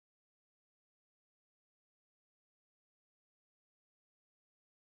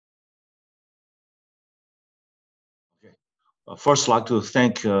First, I'd like to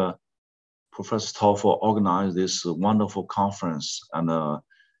thank Professor Tao for organizing this wonderful conference, and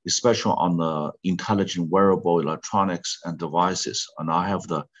especially on the intelligent wearable electronics and devices. And I have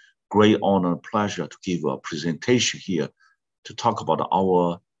the great honor and pleasure to give a presentation here to talk about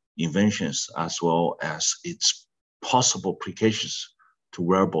our inventions as well as its possible applications to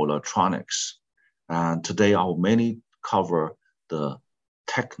wearable electronics. And today I will mainly cover the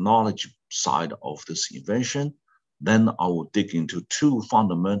technology side of this invention. Then I will dig into two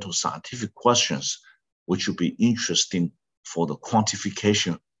fundamental scientific questions, which will be interesting for the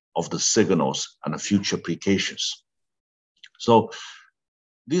quantification of the signals and the future applications. So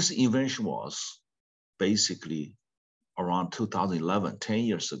this invention was basically around 2011, 10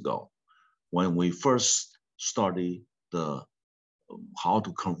 years ago, when we first studied the how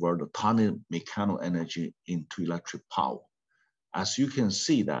to convert the tiny mechanical energy into electric power. As you can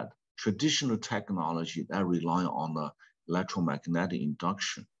see that traditional technology that rely on the electromagnetic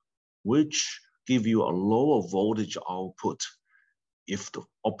induction, which give you a lower voltage output if the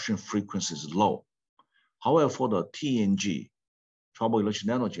option frequency is low. However, for the TNG, Triboelectric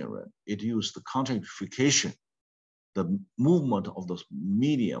nanogenerator, it used the contact amplification. The movement of the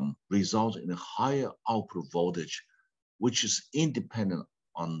medium results in a higher output voltage, which is independent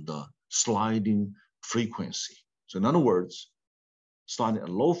on the sliding frequency. So in other words, starting at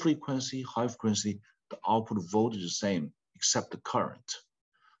low frequency, high frequency, the output voltage is the same except the current.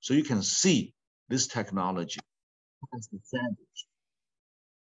 So you can see this technology has the advantage.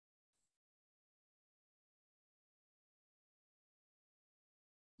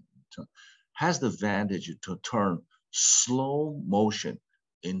 Has the advantage to turn slow motion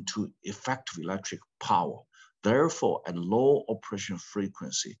into effective electric power. Therefore, at low operation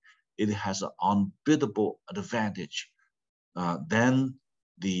frequency, it has an unbeatable advantage than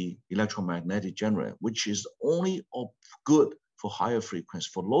the electromagnetic generator, which is only good for higher frequency.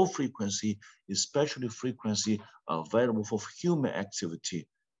 For low frequency, especially frequency available for human activity,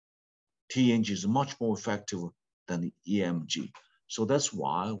 TNG is much more effective than the EMG. So that's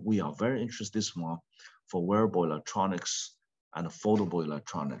why we are very interested in this one for wearable electronics and foldable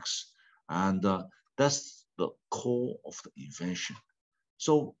electronics. And that's the core of the invention.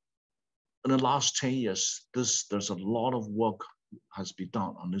 So in the last 10 years, there's a lot of work has been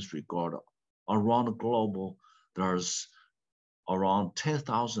done on this regard. Around the globe, there's around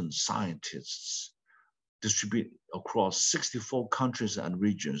 10,000 scientists distributed across 64 countries and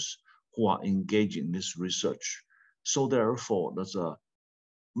regions who are engaged in this research. So therefore, there's a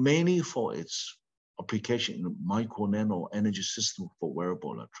mainly for its application in micro nano energy system for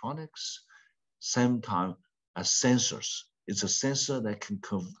wearable electronics, same time as sensors. It's a sensor that can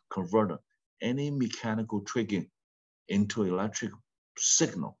convert any mechanical triggering into electric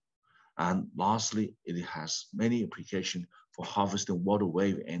signal. And lastly, it has many applications for harvesting water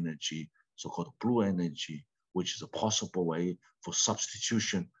wave energy, so-called blue energy, which is a possible way for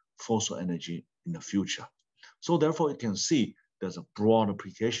substitution fossil energy in the future. So therefore, you can see there's a broad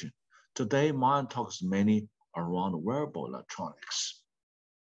application. Today, mine talks mainly around wearable electronics.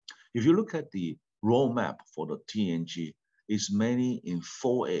 If you look at the roadmap for the TNG, it's mainly in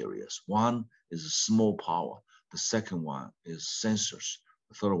 4 areas. One is small power. The second one is sensors.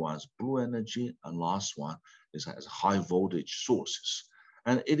 The third one is blue energy. And last one is has high voltage sources.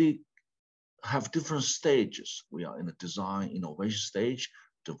 And it have different stages. We are in the design innovation stage,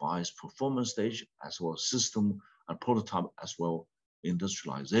 device performance stage, as well as system and prototype, as well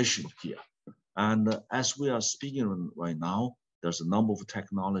industrialization here. And as we are speaking right now, there's a number of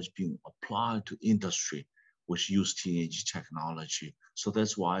technology being applied to industry which use TNG technology. So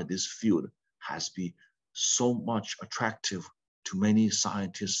that's why this field has been so much attractive to many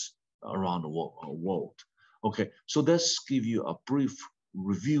scientists around the world. Okay, so let's give you a brief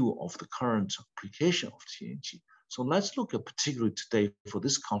review of the current application of TNG. So let's look at particularly today for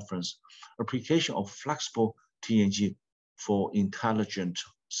this conference, application of flexible TNG for intelligent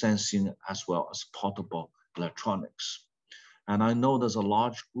sensing as well as portable electronics. And I know there's a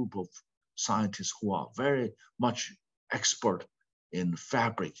large group of scientists who are very much expert in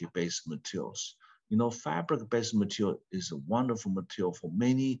fabric-based materials. You know, fabric-based material is a wonderful material for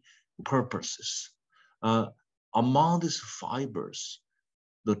many purposes. Among these fibers,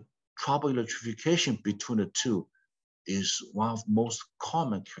 the triboelectrification between the two is one of the most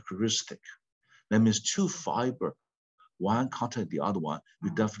common characteristic. That means two fiber, one contact the other one,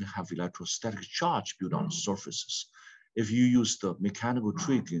 you definitely have electrostatic charge built on the surfaces. If you use the mechanical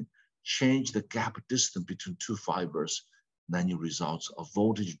triggering, change the gap distance between two fibers, then you result a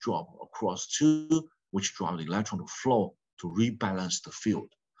voltage drop across two, which drives the electron to flow to rebalance the field.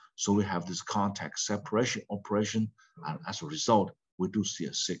 So we have this contact separation operation, and as a result, we do see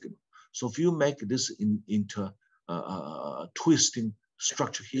a signal. So if you make this into twisting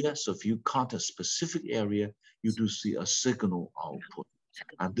structure here, so if you cut a specific area, you do see a signal output.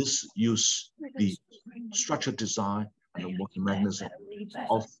 And this use the structure design and the working mechanism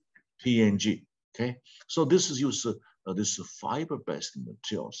of TNG. Okay, so this is use this fiber-based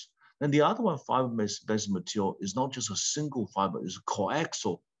materials. Then the other one, fiber-based material, is not just a single fiber; it's a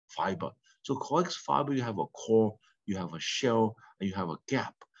coaxial fiber. So coaxial fiber, you have a core, you have a shell, and you have a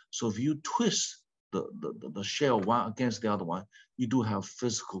gap. So if you twist the shell one against the other one, you do have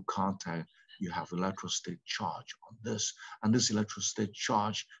physical contact. You have electrostatic charge on this, and this electrostatic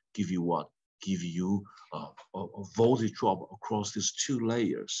charge give you what? Give you a voltage drop across these two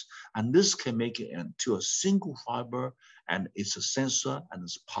layers. And this can make it into a single fiber, and it's a sensor and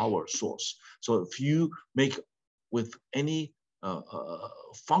it's power source. So if you make with any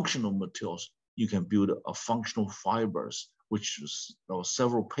functional materials, you can build a functional fibers, which is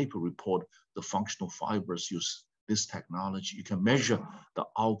several paper report the functional fibers use this technology. You can measure the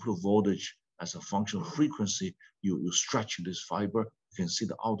output voltage as a functional frequency. You stretch this fiber, you can see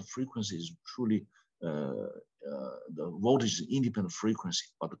the output frequency is truly, the voltage is independent frequency,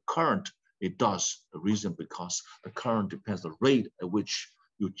 but the current, it does. The reason because the current depends the rate at which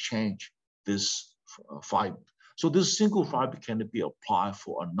you change this fiber. So this single fiber can be applied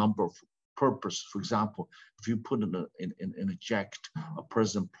for a number of purposes. For example, if you put in a jacket, a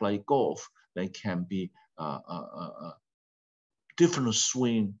person play golf, they can be different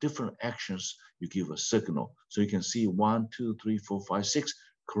swing, different actions, you give a signal. So you can see 1, 2, 3, 4, 5, 6,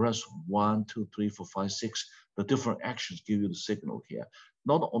 corrects 1, 2, 3, 4, 5, 6. The different actions give you the signal here.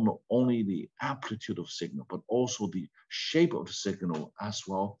 Not only the amplitude of signal, but also the shape of the signal, as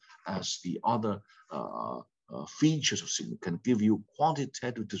well as the other features of signal can give you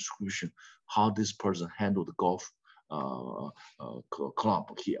quantitative description how this person handled the golf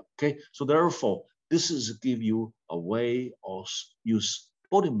club here. Okay, so therefore, this is give you a way of use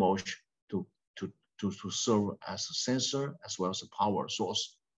body motion to serve as a sensor as well as a power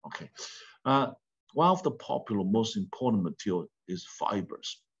source. Okay, one of the popular, most important material is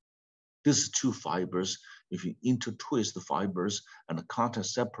fibers. This is two fibers. If you intertwist the fibers and the contact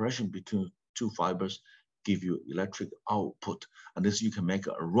separation between two fibers, give you electric output. And this you can make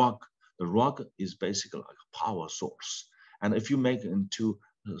a rug. The rug is basically like a power source. And if you make it into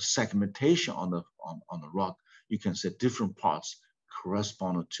segmentation on the rug, you can say different parts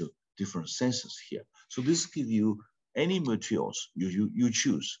corresponding to different sensors here. So this gives you any materials you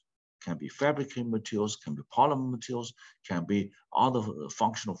choose. Can be fabricated materials, can be polymer materials, can be other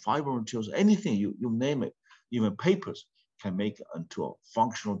functional fiber materials, anything you name it, even papers can make it into a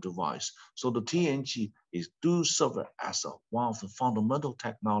functional device. So the TNG do serve as one of the fundamental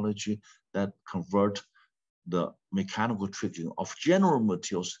technology that convert the mechanical tricking of general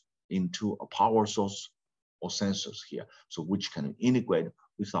materials into a power source or sensors here, so which can integrate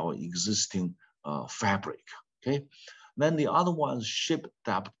with our existing fabric. Okay. Then the other one is ship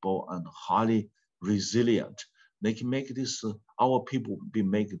adaptable and highly resilient. They can make this, our people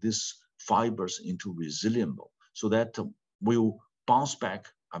make these fibers into resilient, so that will bounce back,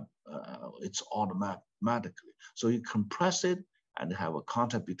 it's automatically. So you compress it and have a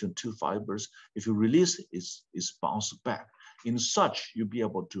contact between two fibers. If you release it, it's bounced back. In such, you'll be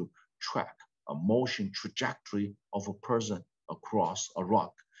able to track a motion trajectory of a person across a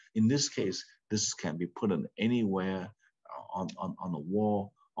rock. In this case, this can be put in anywhere, on the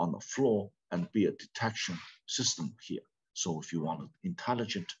wall, on the floor, and be a detection system here. So if you want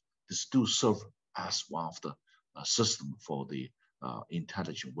intelligent, this do serve as one of the system for the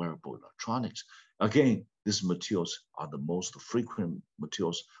intelligent wearable electronics. Again, these materials are the most frequent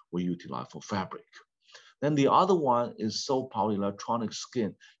materials we utilize for fabric. Then the other one is solar power electronic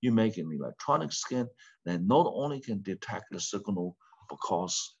skin. You make an electronic skin that not only can detect the signal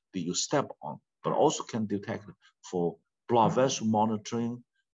because you step on, but also can detect for blood vessel monitoring,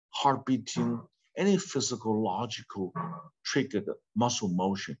 heart beating, any physiological triggered muscle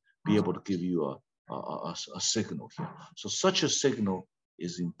motion, be able to give you a signal here. So such a signal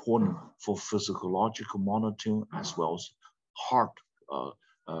is important for physiological monitoring as well as heart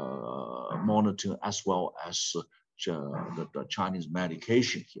monitoring, as well as the Chinese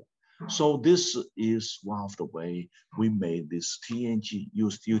medication here. So this is one of the way we made this TNG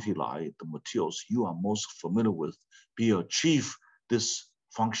utilize the materials you are most familiar with, be achieve this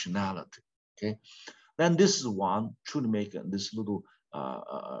functionality. Okay, then this is one truly making this little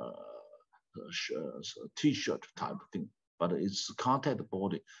t-shirt type of thing, but it's contact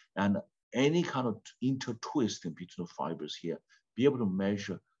body and any kind of intertwisting between the fibers here, be able to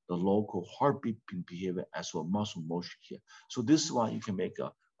measure the local heartbeat behavior as well muscle motion here. So this one you can make a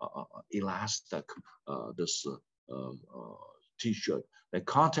elastic t-shirt that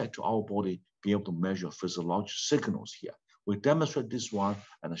contact to our body, be able to measure physiological signals here. We demonstrate this one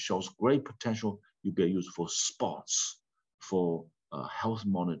and it shows great potential. You'll be used for sports, for health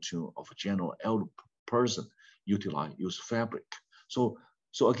monitoring of a general elder person, use fabric. So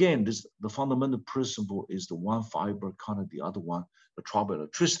again, the fundamental principle is the one fiber contact the other one, the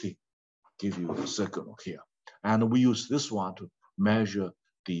triboelectricity give you a signal here. And we use this one to measure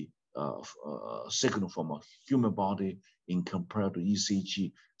the signal from a human body in compared to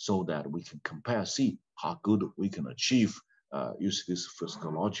ECG so that we can compare, see how good we can achieve use this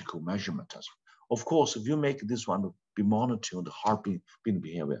physiological measurement as well. Of course, if you make this one to be monitoring the heartbeat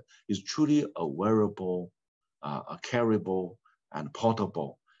behavior, is truly a wearable, a carryable, and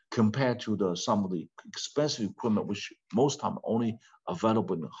portable compared to some of the expensive equipment, which most time only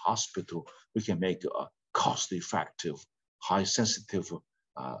available in the hospital. We can make a cost-effective, high-sensitive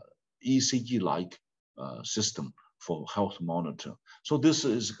ECG-like system for health monitoring. So this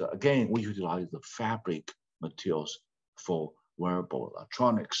is, again, we utilize the fabric materials for wearable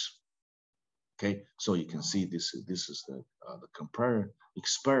electronics. Okay, so you can see this is the compare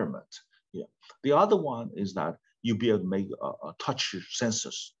experiment here. The other one is that you'll be able to make a touch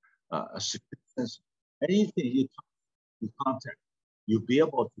sensors, a sensor. Anything you contact, you'll be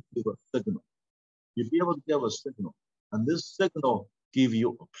able to give a signal. You'll be able to give a signal, and this signal give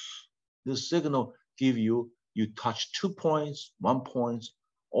you, you touch 2 points, 1 point,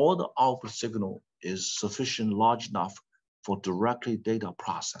 all the output signal is sufficient large enough for directly data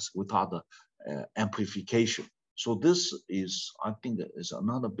process without the amplification. So this is, I think, is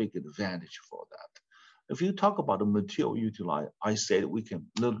another big advantage for that. If you talk about the material utilized, I said we can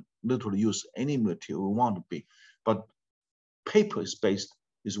literally use any material we want to be, but paper-based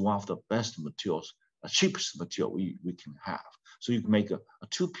is one of the best materials, the cheapest material we can have. So you can make a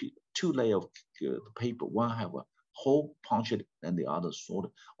two layer of paper, one have a hole punched and the other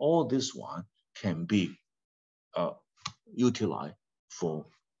sorted. All this one can be utilized for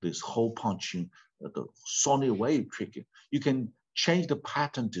this hole punching, the solid wave tricking. You can change the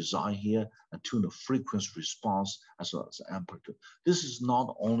pattern design here and tune the frequency response as well as amplitude. This is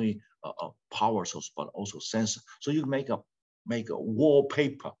not only a power source, but also sensor. So you make a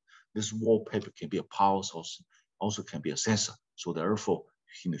wallpaper. This wallpaper can be a power source, also can be a sensor. So therefore,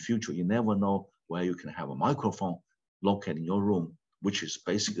 in the future, you never know where you can have a microphone located in your room, which is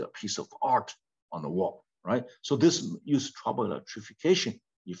basically a piece of art on the wall, right? So this use triboelectrification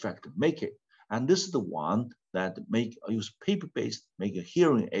effect to make it. And this is the one that use paper-based, make a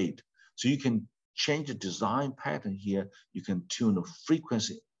hearing aid. So you can change the design pattern here. You can tune the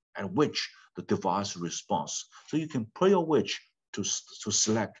frequency at which the device responds. So you can play a which to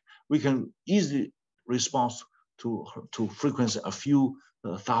select. We can easily respond to frequency a few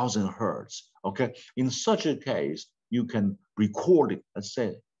thousand hertz. Okay, in such a case, you can record it. Let's say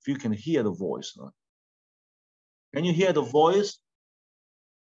if you can hear the voice. Can you hear the voice?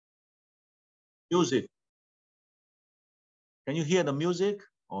 Music. Can you hear the music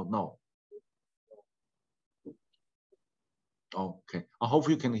or no? Okay, I hope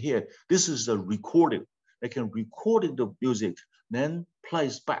you can hear. This is the recording. They can record the music, then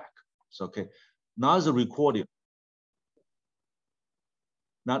plays back. So, okay, now it's a recording.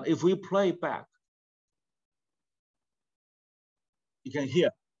 Now, if we play back, you can hear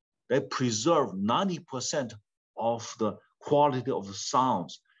they preserve 90% of the quality of the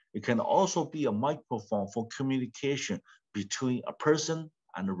sounds. It can also be a microphone for communication between a person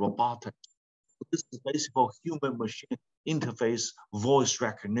and a robotic. This is basically human-machine interface voice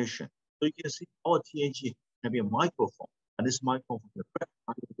recognition. So you can see our TNG can be a microphone, and this microphone can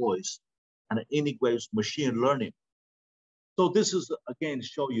recognize the voice and it integrates machine learning. So this is, again,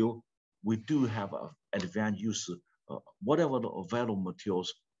 show you we do have an advanced use, whatever the available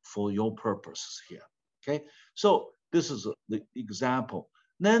materials for your purposes here, okay? So this is the example.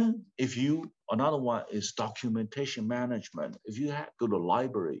 Then if you, another one is documentation management. If you go to the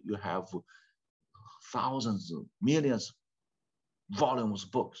library, you have thousands, millions, volumes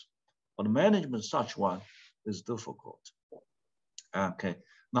of books. But management such one is difficult. Okay,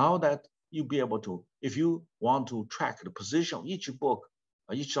 now that you'll be able to, if you want to track the position of each book,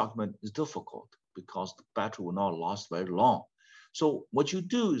 each document is difficult because the battery will not last very long. So what you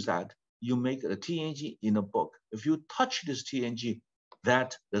do is that you make a TNG in a book. If you touch this TNG,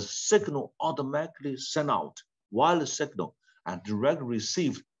 that the signal automatically sent out wireless signal and directly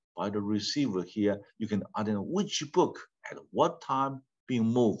received by the receiver here. You can identify which book at what time being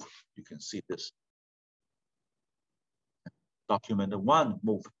moved. You can see this. Document one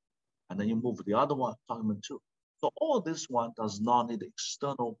move. and then you move the other one, fragment 2. So all this one does not need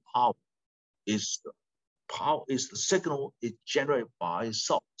external power. Is the power is the signal is generated by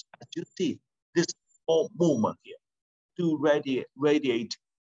itself. As you see, this whole movement here to radiate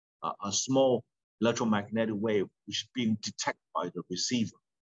a small electromagnetic wave which is being detected by the receiver.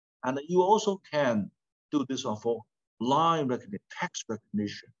 And you also can do this one for line recognition, text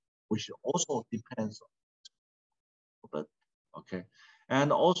recognition, which also depends on it. Okay.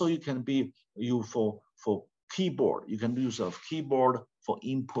 And also you can be for keyboard. You can use a keyboard for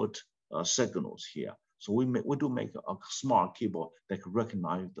input signals here. So we do make a smart keyboard that can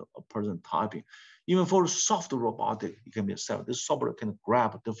recognize a person typing. Even for soft robotic, it can be set. This software can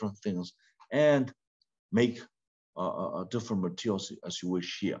grab different things and make different materials as you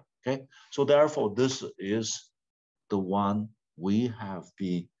wish here. Okay, so therefore this is the one we have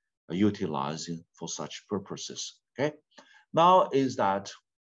been utilizing for such purposes. Okay, now is that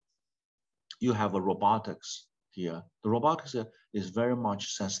you have a robotics here. The robotics is very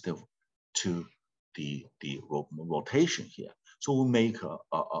much sensitive to the rotation here. So we make a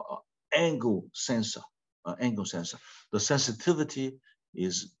angle sensor. The sensitivity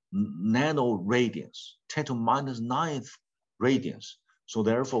is nano radians, 10 to minus 9th radians. So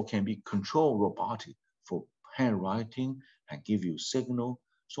therefore can be controlled robotic for handwriting and give you signal.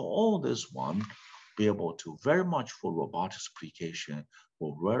 So all this one be able to very much for robotics application,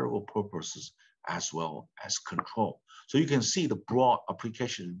 for wearable purposes, as well as control. So you can see the broad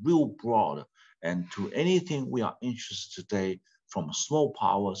application, real broad, and to anything we are interested today, from small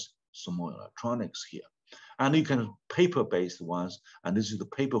powers, small electronics here. And you can paper-based ones, and this is the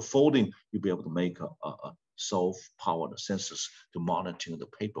paper folding, you'll be able to make a self-powered sensors to monitor the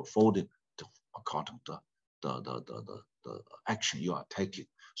paper folding according to the action you are taking.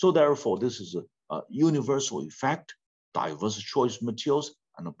 So therefore, this is a universal effect, diverse choice materials,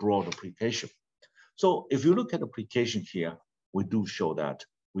 and a broad application. So if you look at application here, we do show that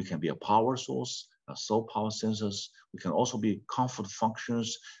we can be a power source, a cell power sensors. We can also be comfort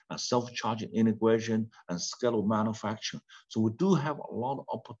functions, self-charging integration, and scalable manufacturing. So we do have a lot of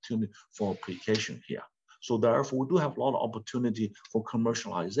opportunity for application here. So therefore, we do have a lot of opportunity for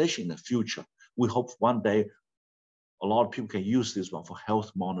commercialization in the future. We hope one day a lot of people can use this one for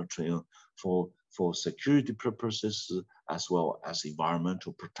health monitoring, for security purposes, as well as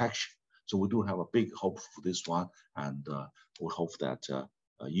environmental protection. So we do have a big hope for this one, and we hope that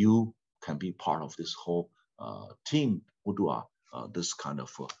you can be part of this whole team who do this kind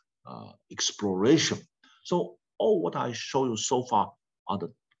of exploration. So all what I show you so far are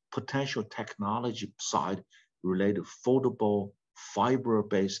the potential technology side related foldable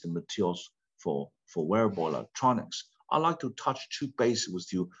fiber-based materials for wearable electronics. I'd like to touch two bases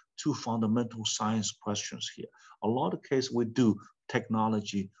with you, two fundamental science questions here. A lot of cases we do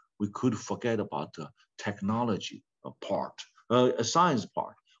technology, we could forget about the technology part, a science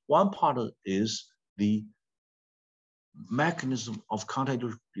part. One part is the mechanism of contact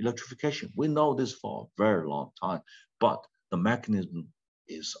electrification. We know this for a very long time, but the mechanism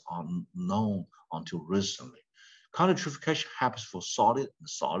is unknown until recently. Contact electrification happens for solid and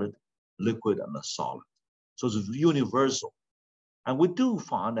solid, liquid and a solid. So it's universal. And we do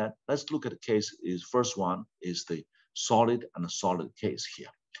find that, let's look at the case, is first one is the solid and a solid case here.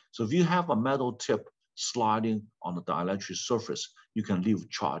 So if you have a metal tip sliding on the dielectric surface, you can leave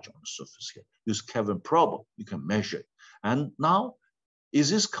charge on the surface here. Use Kelvin probe, you can measure it. And now, is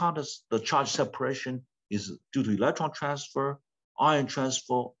this kind of the charge separation is due to electron transfer, ion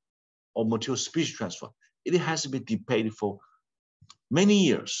transfer, or material species transfer? It has to be debated for many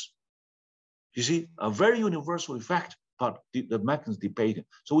years. You see, a very universal effect, but the mechanism is debated.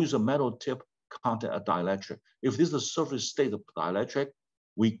 So we use a metal tip contact a dielectric. If this is the surface state of dielectric,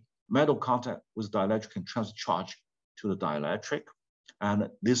 metal contact with dielectric can transfer charge to the dielectric, and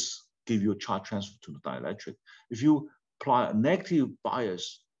this gives you a charge transfer to the dielectric. If you apply a negative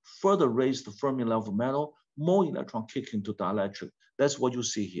bias, further raise the Fermi level of metal, more electron kick into dielectric. That's what you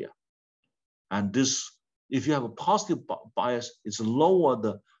see here. And this, if you have a positive bias, it's lower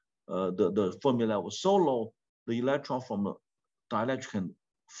the Fermi level so low, the electron from the dielectric can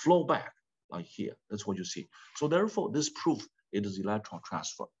flow back like here. That's what you see. So therefore, this proof it is electron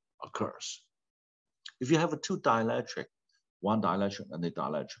transfer occurs. If you have a two dielectric, one dielectric and a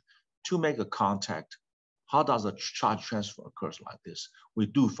dielectric, to make a contact, how does a charge transfer occurs like this? We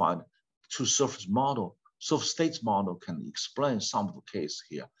do find two surface states model can explain some of the case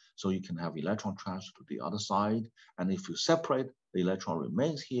here. So you can have electron transfer to the other side, and if you separate, the electron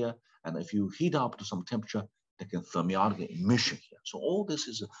remains here, and if you heat up to some temperature, they can thermiotic emission here. So all this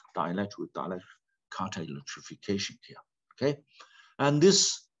is a dielectric with dielectric contact electrification here, okay? And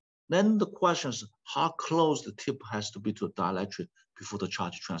this Then the question is how close the tip has to be to a dielectric before the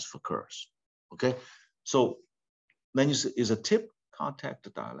charge transfer occurs. Okay, so then you see, is a tip contact the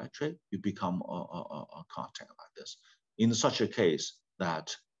dielectric, you become a contact like this. In such a case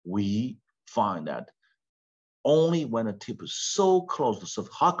that we find that only when a tip is so close to the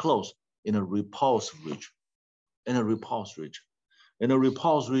surface, how close in a repulse region, in a repulse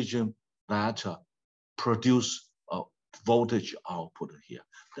region that produce a voltage output here.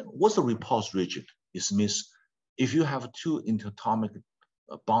 Then what's the repulse region? It means if you have two interatomic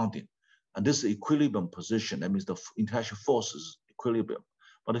bonding, and this is equilibrium position, that means the interaction force is equilibrium.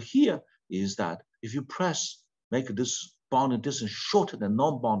 But here is that if you press, make this bonding distance shorter than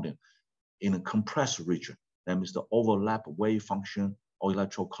non-bonding in a compressed region, that means the overlap wave function or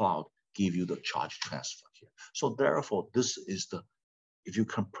electron cloud give you the charge transfer here. So therefore, this is the, if you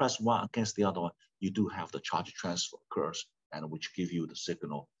compress one against the other one, you do have the charge transfer occurs, and which give you the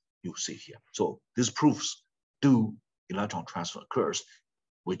signal you see here. So this proves do electron transfer occurs,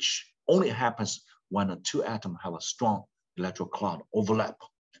 which only happens when the two atoms have a strong electron cloud overlap.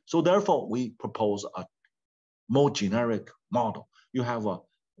 So therefore, we propose a more generic model. You have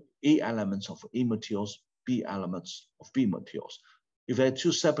A elements of A materials, B elements of B materials. If they're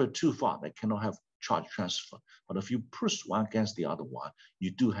too separate too far, they cannot have charge transfer. But if you push one against the other one,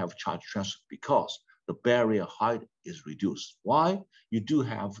 you do have charge transfer because the barrier height is reduced. Why you do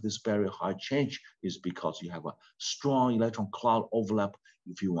have this barrier height change is because you have a strong electron cloud overlap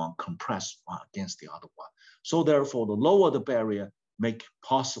if you want to compress one against the other one. So therefore, the lower the barrier make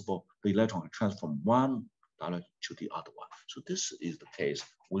possible the electron transfer from one direction to the other one. So this is the case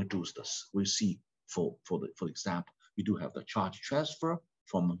we do this. We see for example, you do have the charge transfer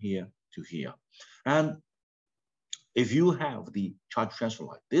from here to here. And if you have the charge transfer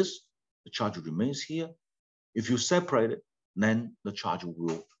like this, the charge remains here. If you separate it, then the charge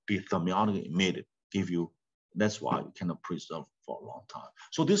will be thermionically emitted, give you, that's why you cannot preserve for a long time.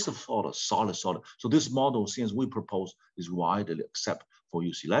 So this is sort of solid. So this model, since we propose, is widely accepted for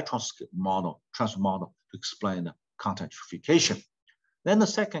use electron model, transfer model to explain the contactification. Then the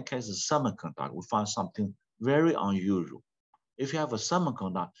second case is semiconductor. We find something very unusual. If you have a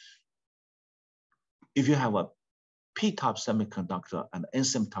semiconductor, if you have a p-type semiconductor and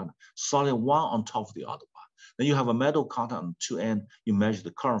n-semiconductor, solid one on top of the other one, then you have a metal contact on two ends, you measure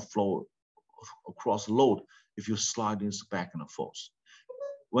the current flow across load if you slide this back and forth.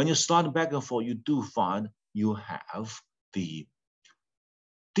 When you slide back and forth, you do find you have the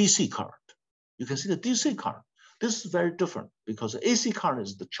DC current. You can see the DC current. This is very different because AC current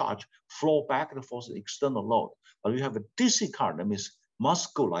is the charge flow back and forth external load. But you have a DC current, that means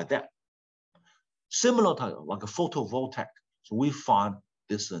must go like that. Similar to like a photovoltaic. So we find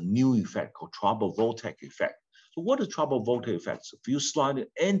this a new effect called Triboelectric effect. So what is Triboelectric effect? So if you slide an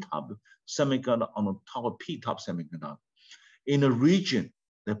N-type semiconductor on the top of P-type semiconductor, in a region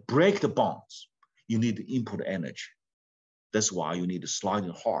that break the bonds, you need the input energy. That's why you need to slide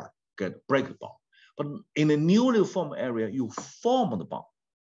it hard, break the bond. But in a newly formed area, you form the bond.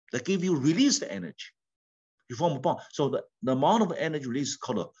 That give you release the energy. You form a bond. So the amount of energy released is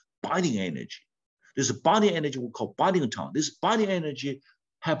called a binding energy. This binding energy we call binding time. This binding energy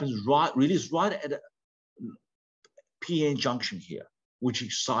happens released right at the p-n junction here, which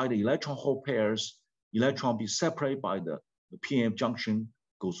excite the electron hole pairs. Electron be separated by the p-n junction,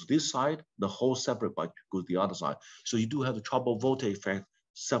 goes to this side, the hole separate by goes to the other side. So you do have the Triboelectric effect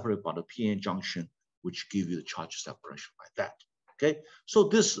separated by the p-n junction, which give you the charge separation like that. Okay, so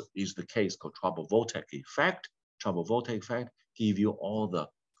this is the case called Triboelectric effect. Triboelectric effect give you all the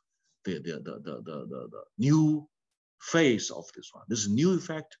new phase of this one. This is new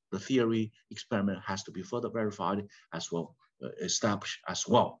effect. The theory experiment has to be further verified as well, established as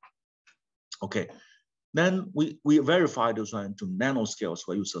well. Okay, then we verify this one to nanoscale. So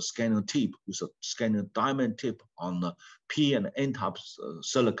we use a scanning tip, use a scanning diamond tip on the P and N-type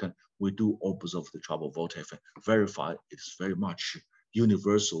silicon. We do observe the Triboelectric effect. Verify it's very much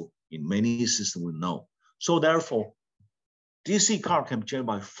universal in many systems we know. So therefore, DC current can be generated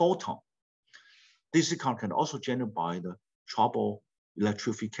by photon. DC current can also generated by the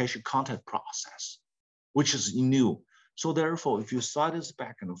Triboelectrification contact process, which is new. So therefore, if you slide this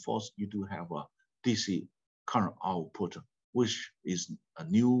back and forth, you do have a DC current output, which is a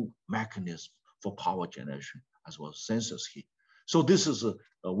new mechanism for power generation as well as sensors here. So this is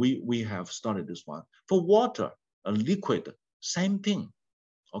we have studied this one. For water, a liquid, same thing.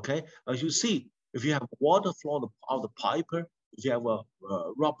 Okay, as you see, if you have water flow out of the pipe, if you have a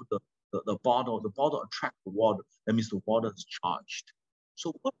rub the bottle attracts the water, that means the water is charged.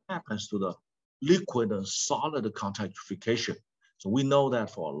 So what happens to the liquid and solid contactification? So we know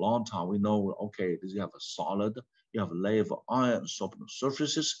that for a long time. We know, okay, you have a solid, you have a layer of iron on top of the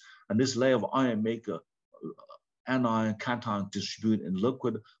surfaces, and this layer of iron make a anion cation distribute in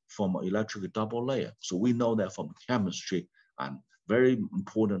liquid from an electric double layer. So we know that from chemistry, and very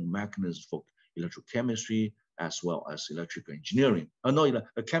important mechanism for electrochemistry as well as electrical engineering,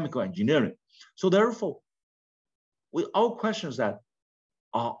 chemical engineering. So therefore, our question is that,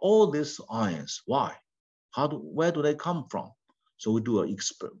 are all these ions, why? Where do they come from? So we do an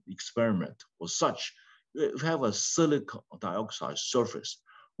experiment for such. If we have a silicon dioxide surface,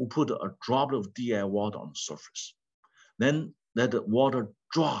 we put a droplet of DI water on the surface. Then let the water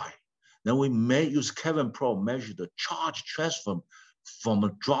dry. Then we may use Kelvin probe measure the charge transfer from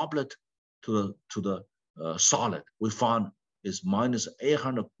a droplet to the solid. We found is minus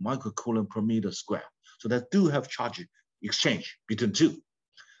 800 microcoulomb per meter square. So that do have charge exchange between two.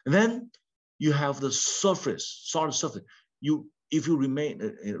 And then you have the surface, solid surface. If you remain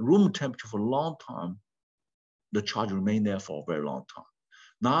at room temperature for a long time, the charge remain there for a very long time.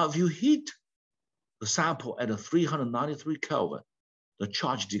 Now, if you heat the sample at a 393 Kelvin, the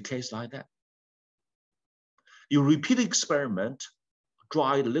charge decays like that. You repeat the experiment,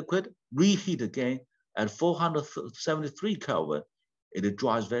 dry the liquid, reheat again at 473 Kelvin, it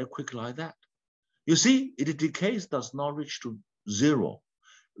dries very quickly like that. You see, it decays, does not reach to zero,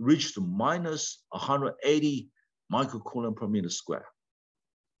 reach to minus 180 microcoulomb per meter square.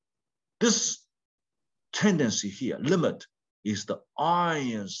 This tendency here, limit, is the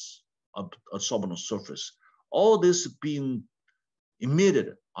ions absorbed on the surface. All this being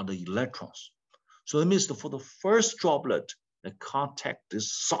emitted are the electrons. So it means that for the first droplet that contact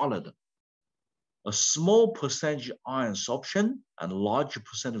this solid, a small percentage ion absorption and a larger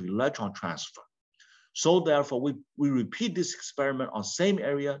percentage of electron transfer. So therefore, we repeat this experiment on same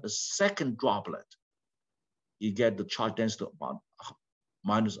area, the second droplet, you get the charge density about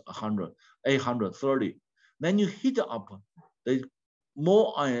minus 830. Then you heat up, the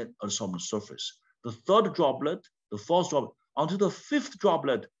more ion absorbed on the surface. The third droplet, the fourth droplet, until the fifth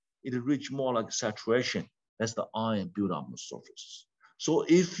droplet, it reach more like saturation. That's the ion build up on the surface. So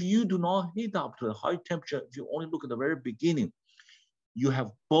if you do not heat up to a high temperature, if you only look at the very beginning, you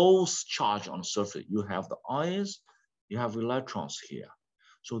have both charge on the surface. You have the ions, you have electrons here.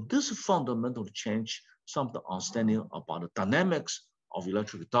 So this fundamental change something understanding about the dynamics of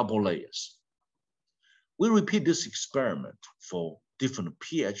electric double layers. We repeat this experiment for different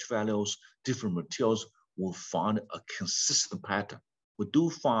pH values, different materials, we'll find a consistent pattern. We do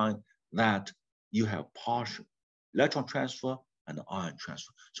find that you have partial electron transfer and ion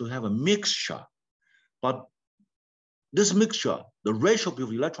transfer. So we have a mixture, but this mixture, the ratio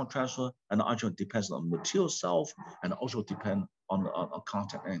between electron transfer and ion transfer depends on the material itself and also depend on a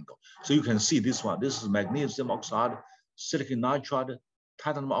contact angle. So you can see this one. This is magnesium oxide, silicon nitride,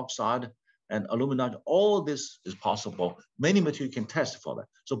 titanium oxide, and aluminum. All this is possible. Many materials can test for that.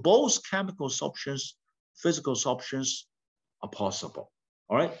 So both chemical absorptions, physical absorptions are possible.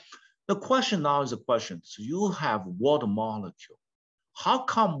 All right. The question now is a question. So you have water molecule. How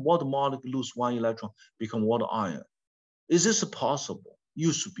come water molecule lose one electron, become water ion? Is this possible?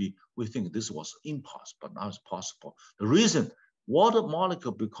 Used to be, we think this was impossible, but now it's possible. The reason water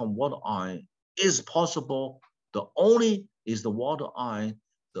molecule become water ion is possible. The only is the water ion,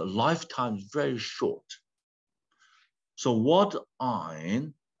 the lifetime is very short. So water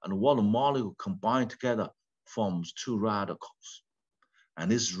ion and water molecule combined together forms two radicals. And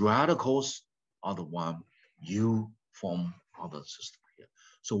these radicals are the one you form other system here.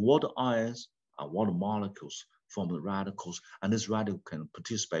 So water ions and water molecules form the radicals, and this radical can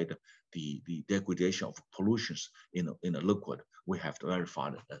participate the degradation of pollutions in a liquid. We have to verify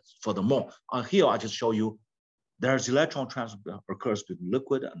that. Furthermore, here I just show you there's electron transfer occurs between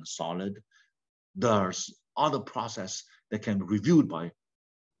liquid and solid. There's other process that can be reviewed by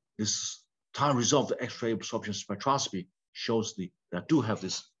this time resolved X-ray absorption spectroscopy shows that do have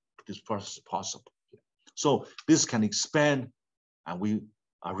this process possible. So this can expand, and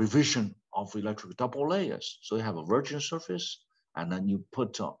a revision of electric double layers. So you have a virgin surface, and then you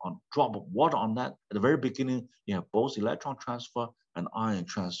put a drop of water on that. At the very beginning, you have both electron transfer and ion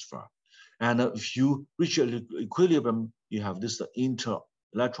transfer. And if you reach equilibrium, you have this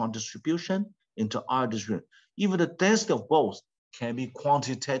inter-electron distribution, inter-ion distribution. Even the density of both can be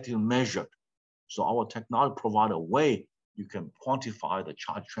quantitatively measured. So our technology provides a way you can quantify the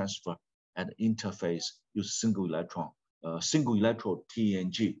charge transfer at the interface use single electrode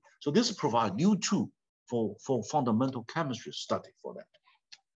TNG. So this provides new tool for fundamental chemistry study for that.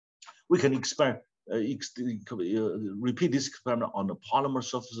 We can repeat this experiment on the polymer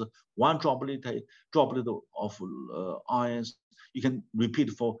surface, one droplet of ions. You can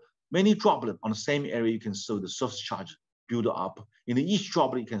repeat for many droplets on the same area. You can see the surface charge build up. In each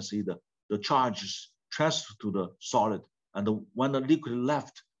droplet, you can see the charges transfer to the solid. And when the liquid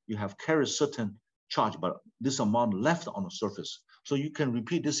left, you have carried certain charge, but this amount left on the surface. So you can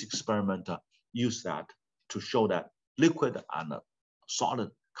repeat this experiment, use that to show that liquid and solid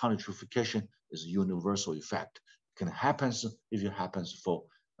counter-electrification is a universal effect. It can happen if it happens for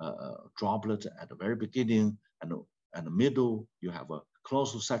droplet at the very beginning and the middle, you have a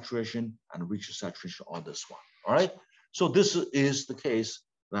close to saturation and reach saturation on this one. All right. So this is the case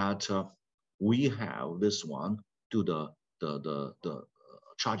that we have this one to the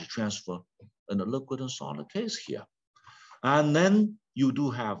charge transfer in the liquid and solid case here. And then you do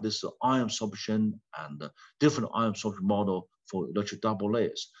have this ion absorption and different ion absorption model for electric double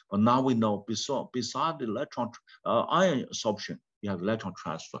layers. But now we know beside the electron ion absorption, you have electron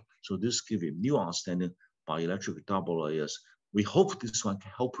transfer. So this gives you new understanding by electric double layers. We hope this one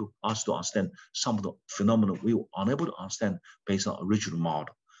can help us to understand some of the phenomena we were unable to understand based on original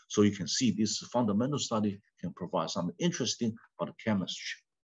model. So you can see this fundamental study can provide something interesting about the chemistry.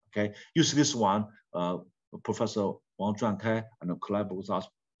 Okay, use this one, Professor Wang Zhuankai and collaborate with us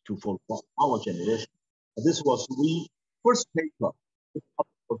to follow our generation. This was the first paper of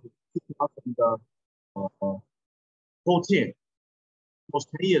 2014. It was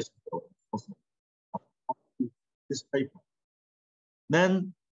 10 years ago. This paper.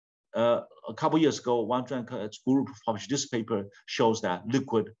 Then a couple years ago, Wang Zhuankai's group published this paper, shows that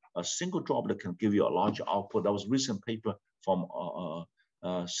liquid, a single droplet can give you a large output. That was a recent paper from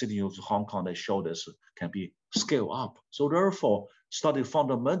City of Hong Kong that showed this can be scaled up. So therefore, study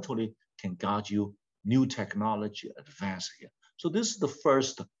fundamentally can guide you new technology advance here. So this is the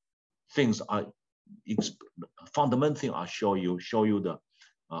first things fundamental thing I show you the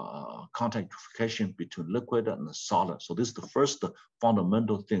contact electrification between liquid and the solid. So this is the first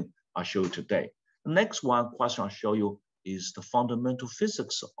fundamental thing I show you today. The next one question I show you is the fundamental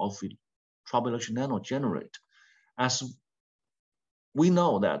physics of a Triboelectric nanogenerator. As we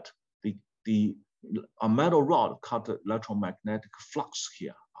know that a metal rod cut the electromagnetic flux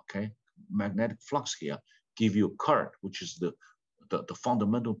here, okay? Magnetic flux here give you current, which is the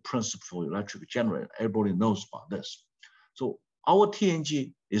fundamental principle for electric generator. Everybody knows about this. So our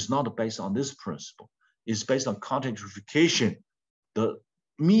TNG is not based on this principle. It's based on contact electrification. The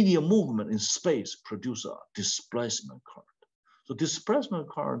medium movement in space produces a displacement current. So displacement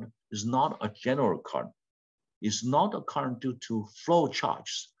current is not a general current. It's not a current due to flow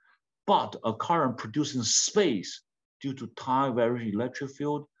charges, but a current produced in space due to time varying electric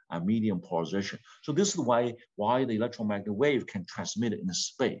field and medium polarization. So this is why the electromagnetic wave can transmit in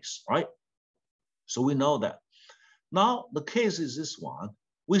space, right? So we know that. Now the case is this one.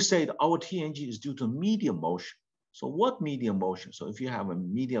 We say that our TNG is due to medium motion. So what medium motion? So if you have a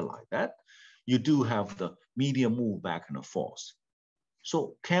medium like that, you do have the medium move back and forth.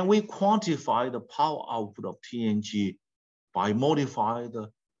 So can we quantify the power output of TNG by modifying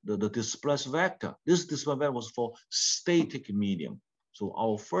the displaced vector? This displaced vector was for static medium. So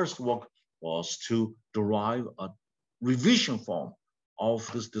our first work was to derive a revision form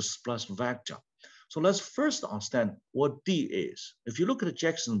of this displaced vector. So let's first understand what D is. If you look at the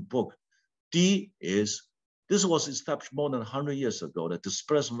Jackson book, D is, this was established more than 100 years ago. The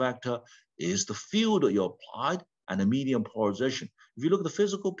displacement vector is the field you applied and the medium polarization. If you look at the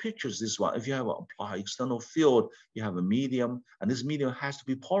physical pictures, this one, if you have an applied external field, you have a medium, and this medium has to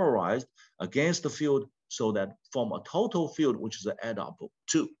be polarized against the field so that form a total field, which is the add up of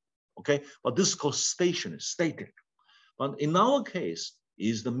 2, okay? But this is called stationary, static. But in our case,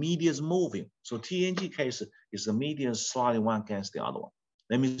 is the media is moving. So TNG case is the media sliding one against the other one.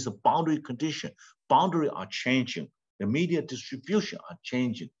 That means the boundary condition, boundary are changing. The media distribution are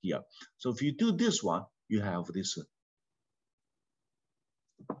changing here. So if you do this one, you have this,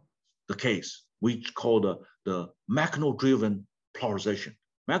 the case, which called the Meccano-driven polarization.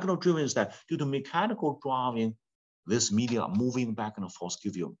 Meccano-driven is that due to mechanical driving, this media are moving back and forth,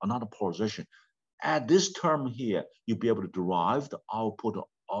 give you another polarization. At this term here, you'll be able to derive the output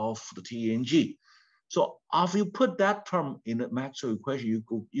of the TNG. So after you put that term in the Maxwell equation,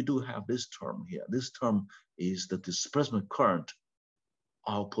 you do have this term here. This term is the displacement current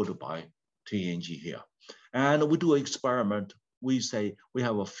output by TNG here. And we do an experiment. We say we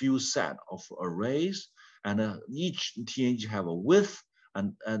have a few set of arrays, and each TNG have a width,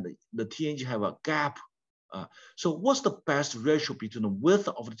 and the TNG have a gap. So what's the best ratio between the width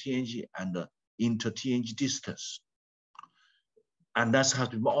of the TNG and the inter-TNG distance? And that's how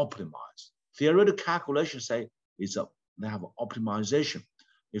to be optimized. Theoretical calculations say they have an optimization.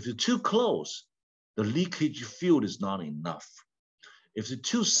 If you're too close, the leakage field is not enough. If they're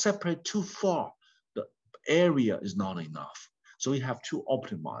too separate, too far, the area is not enough. So you have to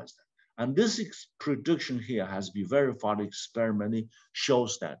optimize that. And this prediction here has been verified experimentally,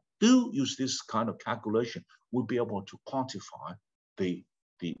 shows that do use this kind of calculation, we'll be able to quantify the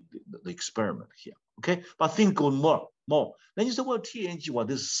experiment here. Okay, but think go more. Then you say, well, TNG, well,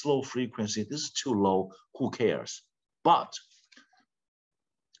 this is slow frequency, this is too low, who cares? But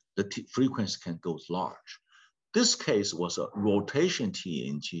the frequency can go large. This case was a rotation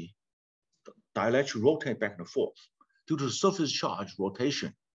TNG. The dielectric rotate back and forth. Due to surface charge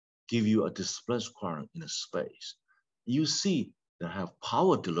rotation, give you a displacement current in a space. You see they have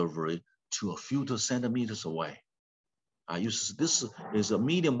power delivery to a few centimeters away. This is a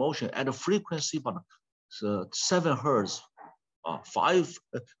medium motion at a frequency about 7 hertz,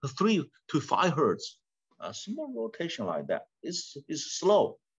 3 to 5 hertz. A small rotation like that is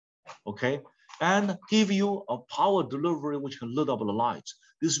slow, okay? And give you a power delivery which can lit up the lights.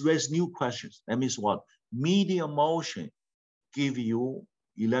 This raises new questions. That means what? Medium motion give you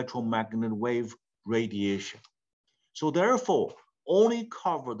electromagnetic wave radiation. So therefore, only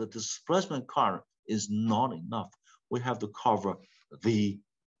cover the displacement current is not enough. We have to cover the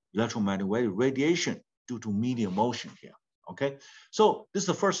electromagnetic wave radiation due to medium motion here, okay? So this is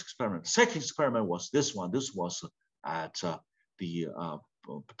the first experiment. The second experiment was this one. This was at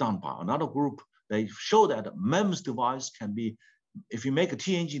done by another group. They show that a MEMS device can be, if you make a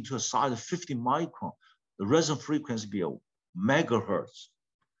TNG to a size of 50 micron, the resonant frequency be a megahertz.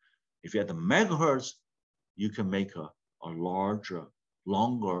 If you're at the megahertz, you can make a larger,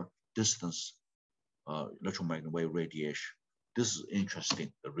 longer distance electromagnetic wave radiation. This is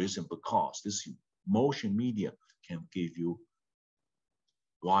interesting. The reason because this motion media can give you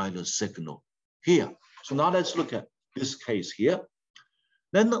wider signal here. So now let's look at this case here.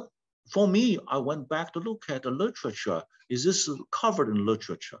 Then for me, I went back to look at the literature. Is this covered in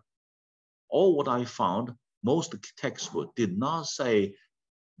literature? All what I found, most textbooks did not say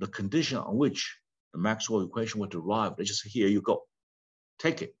the condition on which the Maxwell equation was derived. They just say, here you go,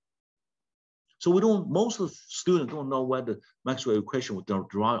 take it. So we don't, most of the students don't know whether Maxwell equation was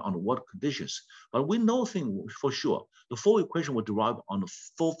derived on what conditions, but we know things for sure. The four equation was derived on the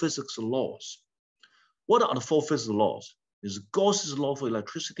four physics laws. What are the four physics laws? Is Gauss's law for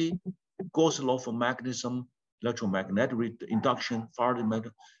electricity, Gauss's law for magnetism, electromagnetic induction, Faraday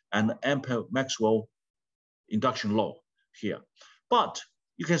method, and Ampere-Maxwell induction law here. But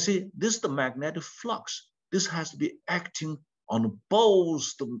you can see this is the magnetic flux. This has to be acting on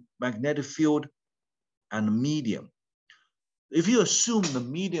both the magnetic field and the medium. If you assume the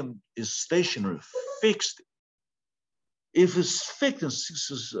medium is stationary, fixed, if it's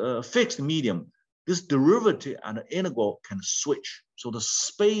fixed medium, this derivative and the integral can switch. So the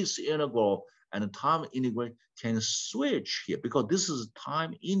space integral and the time integral can switch here because this is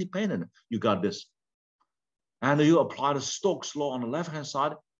time independent. You got this. And you apply the Stokes law on the left-hand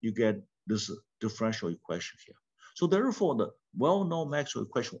side, you get this differential equation here. So therefore, the well-known Maxwell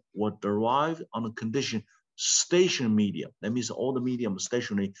equation was derived on the condition stationary medium. That means all the medium is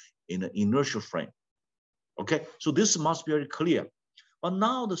stationary in an inertial frame. Okay, so this must be very clear. But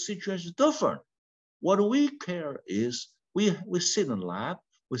now the situation is different. What we care is we sit in the lab,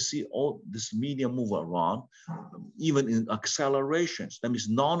 we see all this medium move around, even in accelerations. That means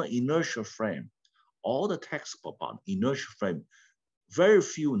non-inertial frame. All the textbook about inertial frame, very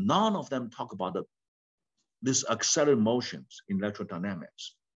few, none of them talk about this accelerated motions in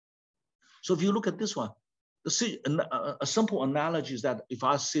electrodynamics. So if you look at this one, a simple analogy is that if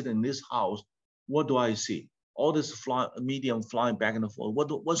I sit in this house, what do I see? All this medium flying back and forth.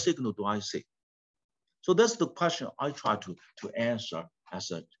 What signal do I see? So that's the question I try to answer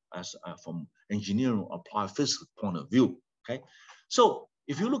from engineering applied physics point of view. Okay, so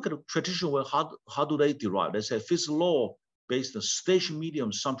if you look at the traditional way, how do they derive? They say physics law based on station medium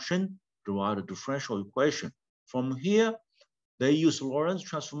assumption derive the differential equation. From here, they use Lorentz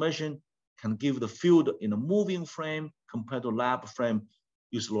transformation, can give the field in a moving frame compared to lab frame,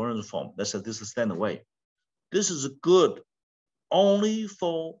 use Lorentz form. That's this is standard way. This is good only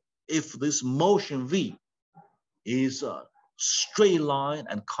for if this motion V is a straight line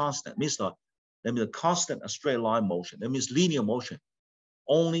and constant. That means a constant, a straight line motion. That means linear motion.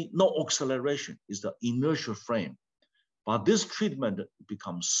 Only no acceleration is the inertial frame. But this treatment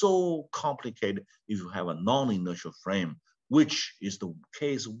becomes so complicated if you have a non-inertial frame, which is the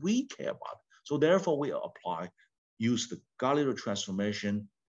case we care about. So therefore, we use the Galileo transformation,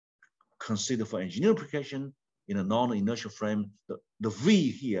 consider for engineering application in a non-inertial frame. The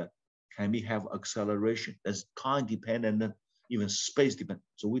V here can have acceleration that's time dependent, even space dependent.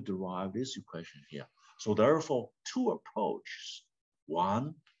 So we derive this equation here. So therefore, two approaches.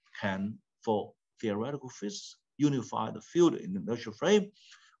 One can, for theoretical physics, unify the field in the inertial frame.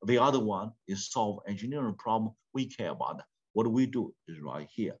 The other one is solve engineering problem we care about. What we do is right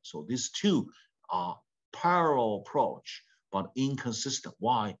here. So these two are parallel approach, but inconsistent.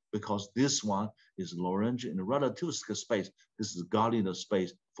 Why? Because this one is Lorentz in the relativistic space. This is Gaussian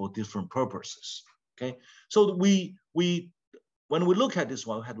space for different purposes. Okay. So when we look at this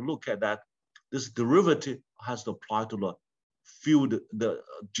one, we have to look at that this derivative has to apply to the field, the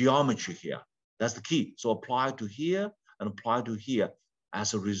geometry here. That's the key. So apply to here and apply to here.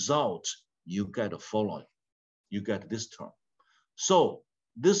 As a result, you get the following. You get this term. So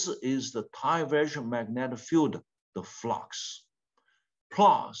this is the divergent magnetic field, the flux,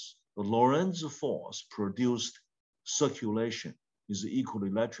 plus the Lorentz force produced circulation is equal to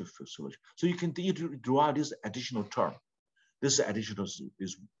electric field circulation. So you can derive this additional term. This additional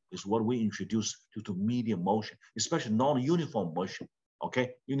is what we introduce due to medium motion, especially non-uniform motion,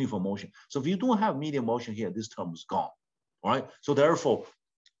 okay? Uniform motion. So if you don't have medium motion here, this term is gone, all right? So therefore,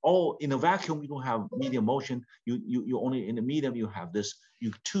 in a vacuum, you don't have medium motion. You only in the medium, you have this,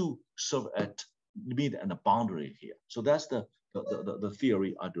 you two serve at the mid and the boundary here. So that's the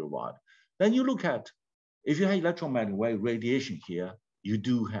theory I derived. Then you look at, if you have electromagnetic wave radiation here, you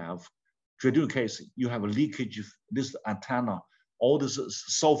do have, traditional case, you have a leakage of this antenna, all this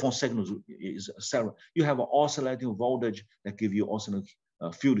cell phone signals is separate. You have an oscillating voltage that give you oscillating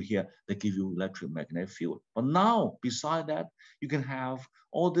field here that give you electromagnetic field. But now, beside that, you can have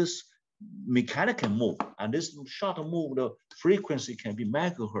all this mechanical move, and this shorter move, the frequency can be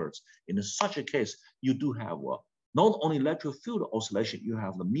megahertz. In such a case, you do have not only electric field oscillation, you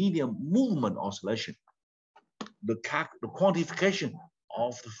have the medium movement oscillation. The quantification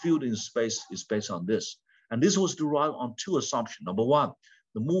of the field in space is based on this. And this was derived on two assumptions. Number one,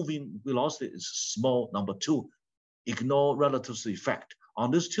 the moving velocity is small. Number two, ignore relativity effect. On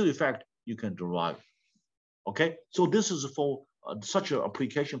this two effect, you can derive. Okay, so this is for such a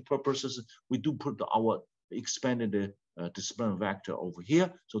application purposes. We do put our expanded displacement vector over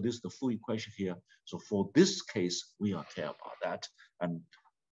here. So this is the full equation here. So for this case, we are care about that. And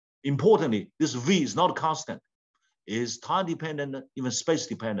importantly, this V is not constant. It is time dependent, even space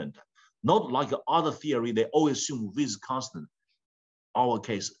dependent. Not like other theory, they always assume V is constant. Our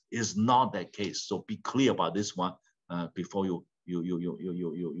case is not that case. So be clear about this one before you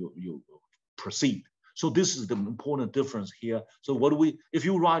proceed. So this is the important difference here. So what if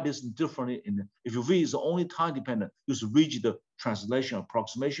you write this differently, if your V is only time dependent, use rigid translation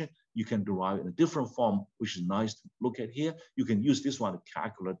approximation, you can derive in a different form, which is nice to look at here. You can use this one to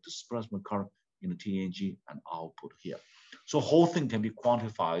calculate displacement current in the TNG and output here. So whole thing can be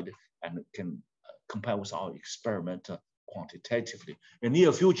quantified and can compare with our experiment quantitatively. In the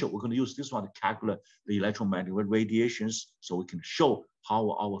near future, we're going to use this one to calculate the electromagnetic radiations so we can show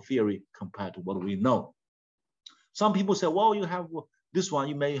how our theory compared to what we know. Some people say, well, you have this one,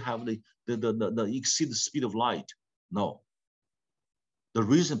 you may have the exceed the speed of light. No. The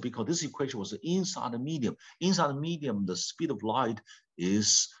reason, because this equation was inside the medium. Inside the medium, the speed of light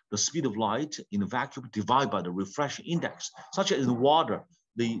is the speed of light in a vacuum divided by the refraction index. Such as in water,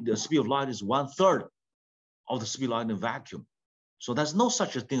 the speed of light is 1/3 of the speed of light in a vacuum. So there's no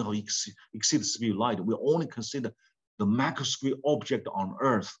such a thing as exceed the speed of light. We only consider the macroscopic object on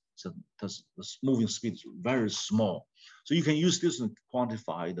Earth. So the moving speed is very small. So you can use this to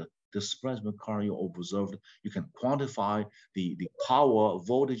quantify the displacement current you observed. You can quantify the power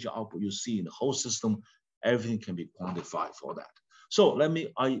voltage output you see in the whole system. Everything can be quantified for that. So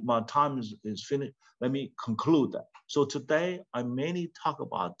my time is finished. Let me conclude that. So today I mainly talk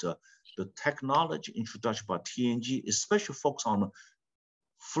about the technology introduction by TNG, especially focus on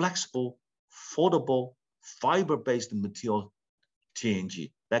flexible, foldable, fiber-based material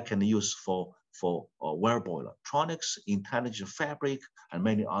TNG that can use for wearable electronics, intelligent fabric, and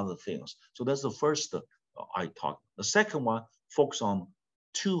many other things. So that's the first I talk. The second one focus on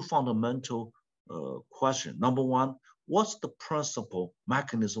two fundamental questions. Number one, what's the principal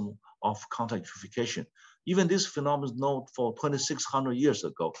mechanism of contact electrification? Even this phenomenon is known for 2,600 years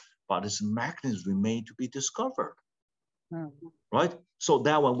ago, but its mechanism remain to be discovered. Right? So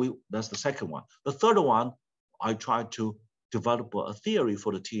that's the second one. The third one, I try to develop a theory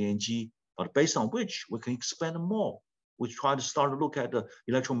for the TNG, but based on which we can expand more. We try to start to look at the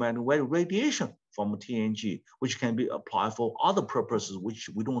electromagnetic radiation from a TNG, which can be applied for other purposes, which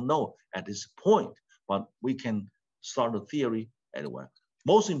we don't know at this point, but we can start a theory anyway.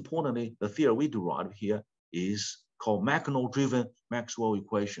 Most importantly, the theory we derive here is called Magnol-driven Maxwell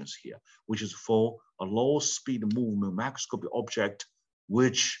equations here, which is for a low-speed movement macroscopic object,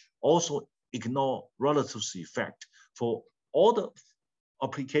 which also ignore relative effect. For all the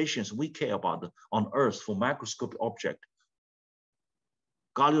applications we care about on Earth for macroscopic object,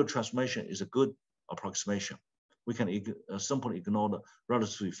 Galileo transformation is a good approximation. We can simply ignore the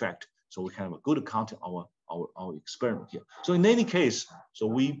relative effect, so we can have a good account of our experiment here. So in any case, so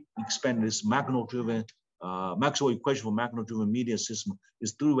we expand this Magnol-driven Maxwell equation for Magnol-driven media system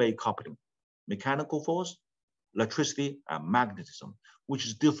is three-way coupling: mechanical force, electricity, and magnetism, which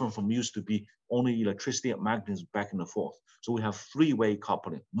is different from used to be only electricity and magnetism back and forth. So we have three-way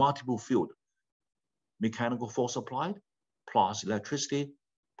coupling, multiple field, mechanical force applied, plus electricity,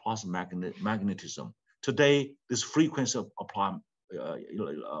 plus magnetism. Today, this frequency of apply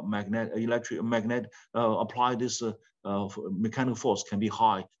apply this mechanical force can be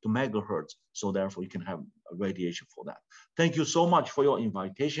high to megahertz. So therefore, you can have a radiation for that. Thank you so much for your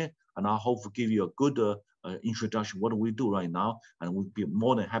invitation, and I hope to give you a good introduction. What do we do right now? And we'll be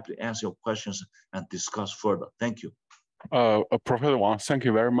more than happy to answer your questions and discuss further. Thank you. Professor Wang, thank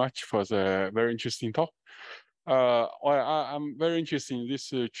you very much for the very interesting talk. I'm very interested in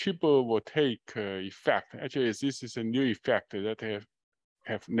this triboelectric effect. Actually, this is a new effect that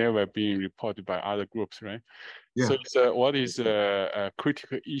have never been reported by other groups, right? Yeah. So what is a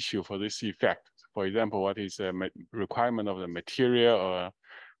critical issue for this effect? For example, what is the requirement of the material,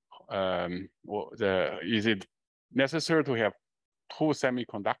 or is it necessary to have two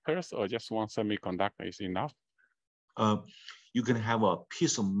semiconductors, or just one semiconductor is enough? You can have a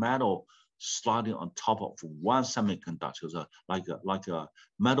piece of metal sliding on top of one semiconductor, like a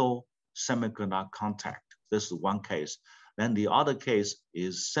metal semiconductor contact. This is one case. Then the other case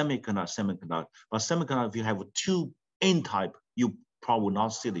is semiconductor. But semiconductor, if you have two N-type, you probably will not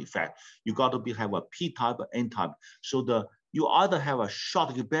see the effect. You got to have a P-type, N-type. So you either have a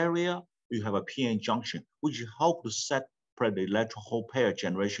Schottky barrier, or you have a p-n junction, which help to separate the electron hole pair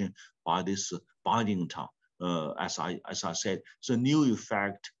generation by this binding time. As I said, it's a new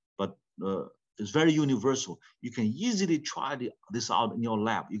effect, but it's very universal. You can easily try this out in your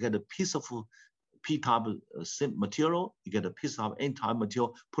lab. You get a piece of P-type material, you get a piece of N-type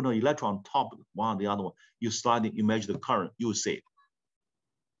material, put an electron on top of one or the other one. You slide it, you measure the current, you will see it.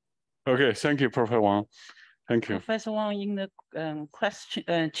 Okay, thank you, Professor Wang. Thank you. Professor Wang, in the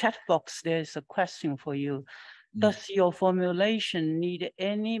chat box, there's a question for you. Does your formulation need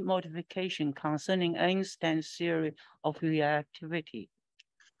any modification concerning Einstein's theory of reactivity?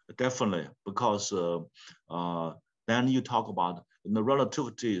 Definitely, because then you talk about the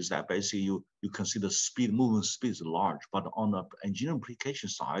relativity is that basically you consider movement speed is large, but on the engineering application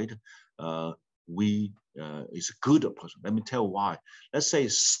side, it's a good approach. Let me tell you why. Let's say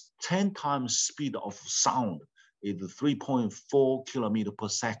 10 times speed of sound is 3.4 kilometers per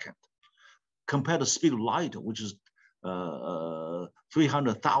second. Compared to speed of light, which is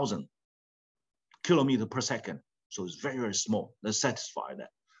 300,000 kilometers per second. So it's very, very small. Let's satisfy that.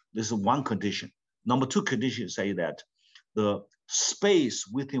 This is one condition. Number two condition say that the space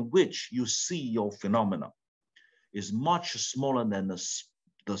within which you see your phenomena is much smaller than the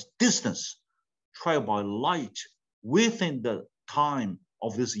distance traveled by light within the time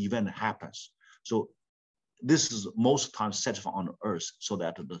of this event happens. So this is most times satisfied on Earth, so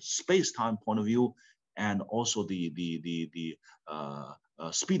that the space-time point of view and also the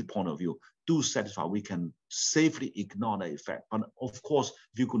speed point of view do satisfy. We can safely ignore the effect. But of course,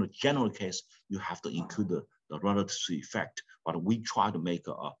 if you're going to general case, you have to include the relative effect. But we try to make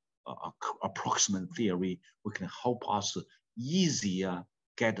a approximate theory. We can help us easier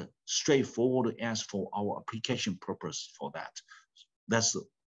get a straightforward answer for our application purpose for that. That's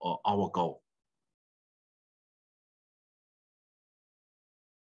our goal.